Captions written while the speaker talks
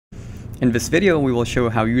In this video, we will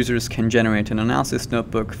show how users can generate an analysis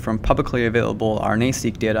notebook from publicly available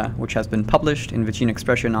RNA-seq data, which has been published in the Gene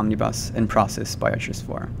Expression Omnibus and processed by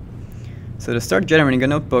BioJupies. So to start generating a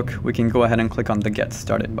notebook, we can go ahead and click on the Get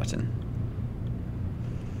Started button.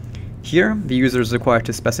 Here, the user is required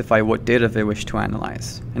to specify what data they wish to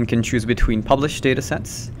analyze, and can choose between published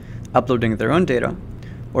datasets, uploading their own data,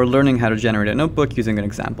 or learning how to generate a notebook using an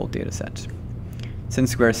example dataset.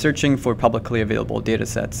 Since we are searching for publicly available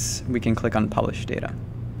datasets, we can click on Publish Data.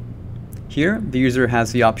 Here, the user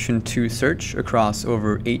has the option to search across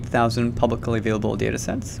over 8,000 publicly available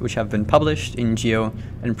datasets, which have been published in GEO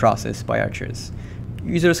and processed by BioJupies.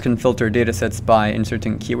 Users can filter datasets by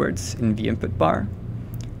inserting keywords in the input bar,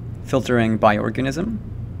 filtering by organism,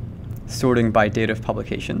 sorting by date of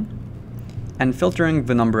publication, and filtering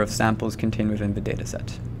the number of samples contained within the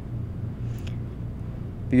dataset.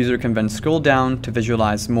 The user can then scroll down to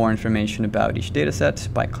visualize more information about each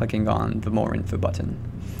dataset by clicking on the More Info button,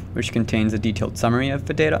 which contains a detailed summary of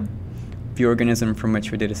the data, the organism from which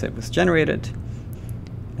the dataset was generated,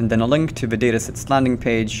 and then a link to the dataset's landing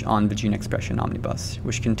page on the Gene Expression Omnibus,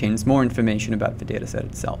 which contains more information about the dataset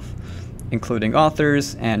itself, including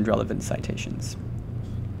authors and relevant citations.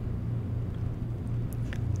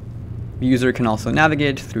 The user can also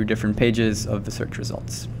navigate through different pages of the search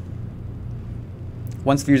results.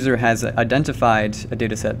 Once the user has identified a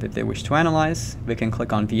dataset that they wish to analyze, they can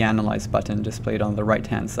click on the Analyze button displayed on the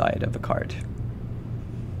right-hand side of the card.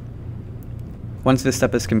 Once this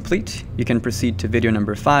step is complete, you can proceed to video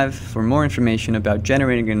number 5 for more information about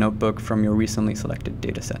generating a notebook from your recently selected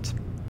dataset.